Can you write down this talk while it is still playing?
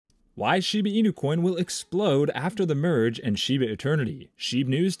Why Shiba Inu Coin will explode after the merge and Shiba Eternity. Shib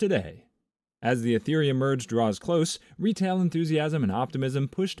news today. As the Ethereum merge draws close, retail enthusiasm and optimism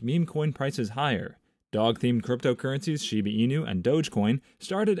pushed meme coin prices higher. Dog-themed cryptocurrencies Shiba Inu and Dogecoin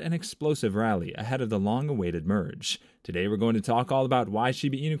started an explosive rally ahead of the long-awaited merge. Today we're going to talk all about why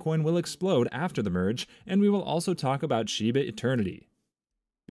Shiba Inu Coin will explode after the merge, and we will also talk about Shiba Eternity.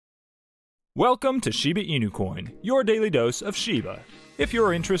 Welcome to Shiba Inu Coin, your daily dose of Shiba. If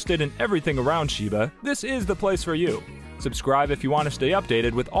you're interested in everything around Shiba, this is the place for you. Subscribe if you want to stay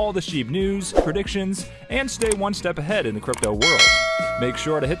updated with all the Shib news, predictions, and stay one step ahead in the crypto world. Make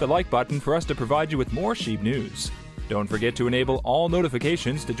sure to hit the like button for us to provide you with more Shib news. Don't forget to enable all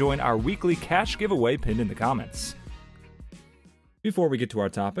notifications to join our weekly cash giveaway pinned in the comments. Before we get to our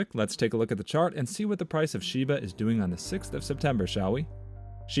topic, let's take a look at the chart and see what the price of Shiba is doing on the 6th of September, shall we?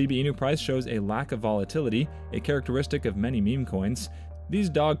 Shiba Inu price shows a lack of volatility, a characteristic of many meme coins. These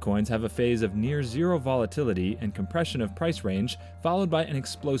dog coins have a phase of near zero volatility and compression of price range, followed by an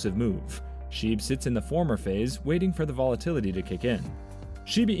explosive move. Shib sits in the former phase, waiting for the volatility to kick in.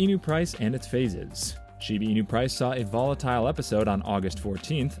 Shiba Inu price and its phases. Shiba Inu price saw a volatile episode on August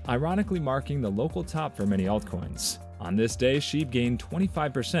 14th, ironically marking the local top for many altcoins. On this day, Shib gained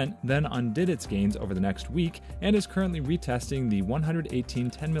 25%, then undid its gains over the next week, and is currently retesting the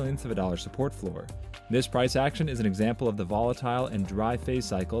 118 $10 support floor. This price action is an example of the volatile and dry phase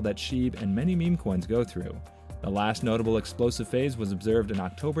cycle that Shib and many meme coins go through. The last notable explosive phase was observed in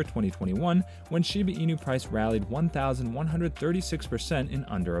October 2021, when Shiba Inu price rallied 1,136% in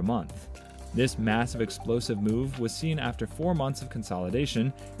under a month. This massive explosive move was seen after 4 months of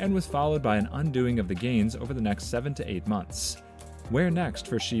consolidation and was followed by an undoing of the gains over the next 7 to 8 months. Where next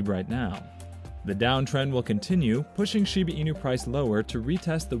for Shib right now? The downtrend will continue, pushing Shiba Inu price lower to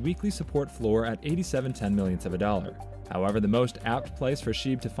retest the weekly support floor at 87 $10. However, the most apt place for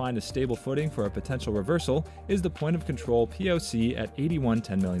Shib to find a stable footing for a potential reversal is the point of control POC at 81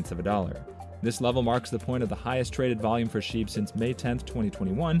 $10. This level marks the point of the highest traded volume for Shib since May 10,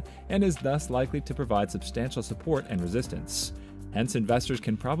 2021, and is thus likely to provide substantial support and resistance. Hence, investors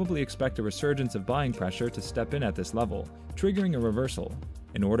can probably expect a resurgence of buying pressure to step in at this level, triggering a reversal.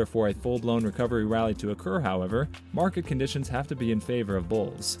 In order for a full-blown recovery rally to occur, however, market conditions have to be in favor of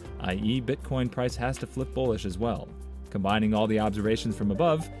bulls, i.e. Bitcoin price has to flip bullish as well. Combining all the observations from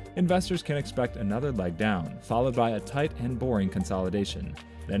above, investors can expect another leg down, followed by a tight and boring consolidation.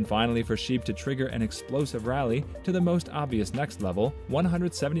 Then finally for Shib to trigger an explosive rally to the most obvious next level,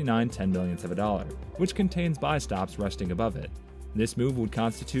 179 $10, which contains buy stops resting above it. This move would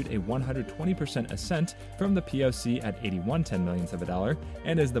constitute a 120% ascent from the POC at 81 $10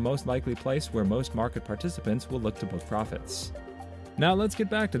 and is the most likely place where most market participants will look to book profits. Now let's get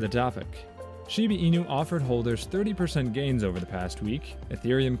back to the topic. Shiba Inu offered holders 30% gains over the past week.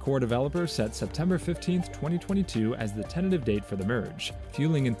 Ethereum core developers set September 15, 2022 as the tentative date for the merge,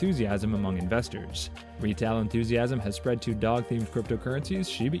 fueling enthusiasm among investors. Retail enthusiasm has spread to dog-themed cryptocurrencies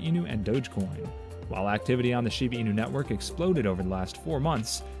Shiba Inu and Dogecoin. While activity on the Shiba Inu network exploded over the last 4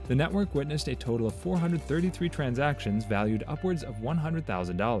 months, the network witnessed a total of 433 transactions valued upwards of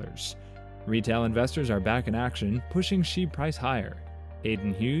 $100,000. Retail investors are back in action, pushing Shib price higher.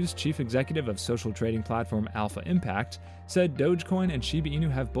 Hayden Hughes, chief executive of social trading platform Alpha Impact, said Dogecoin and Shiba Inu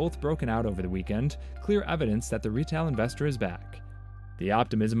have both broken out over the weekend, clear evidence that the retail investor is back. The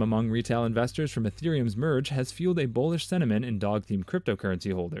optimism among retail investors from Ethereum's merge has fueled a bullish sentiment in dog-themed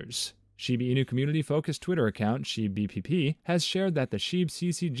cryptocurrency holders. Shiba Inu community-focused Twitter account ShibBPP has shared that the Shib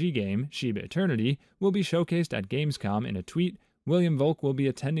CCG game, Shiba Eternity, will be showcased at Gamescom in a tweet. William Volk will be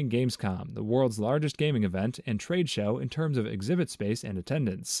attending Gamescom, the world's largest gaming event and trade show in terms of exhibit space and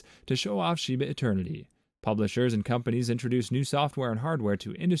attendance, to show off Shiba Eternity. Publishers and companies introduce new software and hardware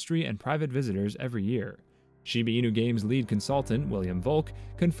to industry and private visitors every year. Shiba Inu Games lead consultant, William Volk,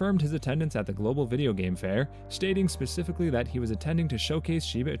 confirmed his attendance at the Global Video Game Fair, stating specifically that he was attending to showcase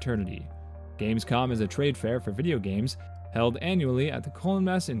Shiba Eternity. Gamescom is a trade fair for video games held annually at the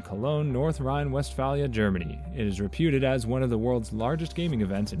Kolonmesse in Cologne, North Rhine-Westphalia, Germany. It is reputed as one of the world's largest gaming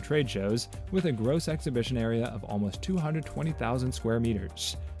events and trade shows, with a gross exhibition area of almost 220,000 square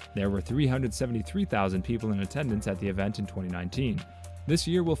meters. There were 373,000 people in attendance at the event in 2019. This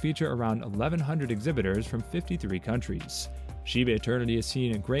year will feature around 1,100 exhibitors from 53 countries. Shiba Eternity has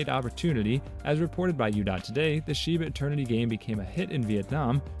seen a great opportunity. As reported by U.Today, the Shiba Eternity game became a hit in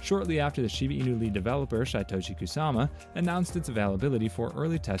Vietnam shortly after the Shiba Inu lead developer Satoshi Kusama announced its availability for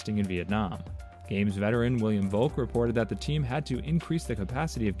early testing in Vietnam. Games veteran William Volk reported that the team had to increase the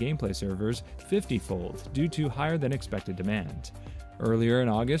capacity of gameplay servers 50-fold due to higher than expected demand. Earlier in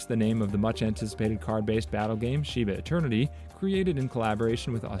August, the name of the much-anticipated card-based battle game Shiba Eternity created in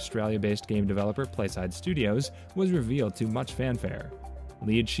collaboration with Australia-based game developer Playside Studios, was revealed to much fanfare.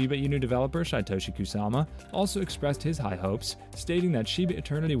 Lead Shiba Inu developer Satoshi Kusama also expressed his high hopes, stating that Shiba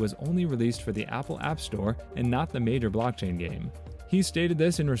Eternity was only released for the Apple App Store and not the major blockchain game. He stated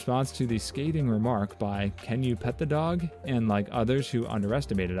this in response to the scathing remark by "Can you pet the dog?" and like others who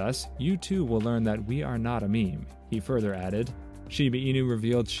underestimated us, you too will learn that we are not a meme. He further added, Shiba Inu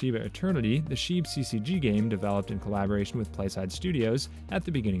revealed Shiba Eternity, the Shib CCG game developed in collaboration with Playside Studios, at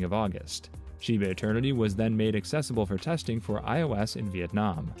the beginning of August. Shiba Eternity was then made accessible for testing for iOS in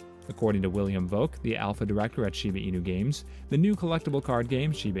Vietnam. According to William Vogt, the alpha director at Shiba Inu Games, the new collectible card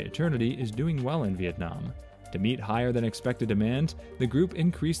game Shiba Eternity is doing well in Vietnam. To meet higher than expected demand, the group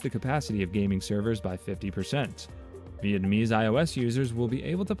increased the capacity of gaming servers by 50%. Vietnamese iOS users will be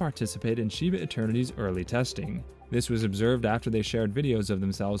able to participate in Shiba Eternity's early testing. This was observed after they shared videos of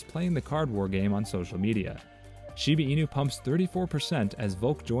themselves playing the card war game on social media. Shiba Inu pumps 34% as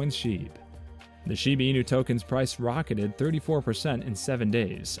Volk joins Shib. The Shiba Inu token's price rocketed 34% in 7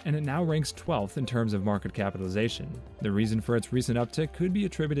 days, and it now ranks 12th in terms of market capitalization. The reason for its recent uptick could be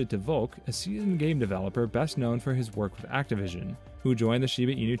attributed to Volk, a seasoned game developer best known for his work with Activision, who joined the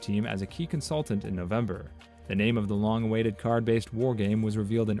Shiba Inu team as a key consultant in November. The name of the long-awaited card-based war game was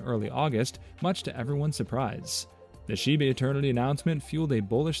revealed in early August, much to everyone's surprise. The Shiba Eternity announcement fueled a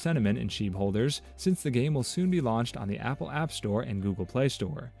bullish sentiment in Shib holders, since the game will soon be launched on the Apple App Store and Google Play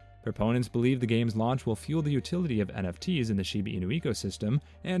Store. Proponents believe the game's launch will fuel the utility of NFTs in the Shiba Inu ecosystem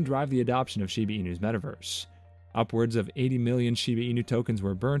and drive the adoption of Shiba Inu's metaverse. Upwards of 80 million Shiba Inu tokens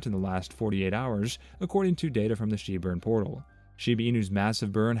were burnt in the last 48 hours, according to data from the Shibburn portal. Shiba Inu's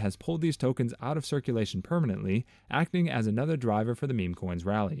massive burn has pulled these tokens out of circulation permanently, acting as another driver for the meme coin's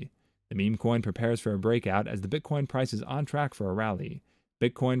rally. The meme coin prepares for a breakout as the Bitcoin price is on track for a rally.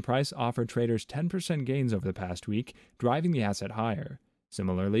 Bitcoin price offered traders 10% gains over the past week, driving the asset higher.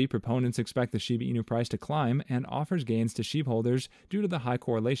 Similarly, proponents expect the Shiba Inu price to climb and offers gains to Shib holders due to the high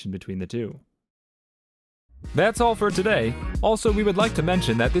correlation between the two. That's all for today. Also, we would like to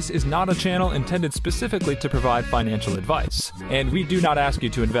mention that this is not a channel intended specifically to provide financial advice, and we do not ask you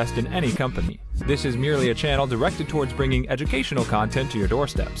to invest in any company. This is merely a channel directed towards bringing educational content to your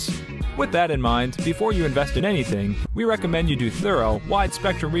doorsteps. With that in mind, before you invest in anything, we recommend you do thorough,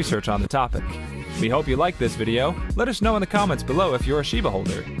 wide-spectrum research on the topic. We hope you liked this video. Let us know in the comments below if you're a Shiba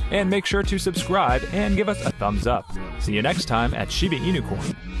holder, and make sure to subscribe and give us a thumbs up. See you next time at Shiba Inu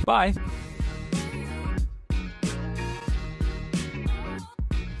Coin. Bye!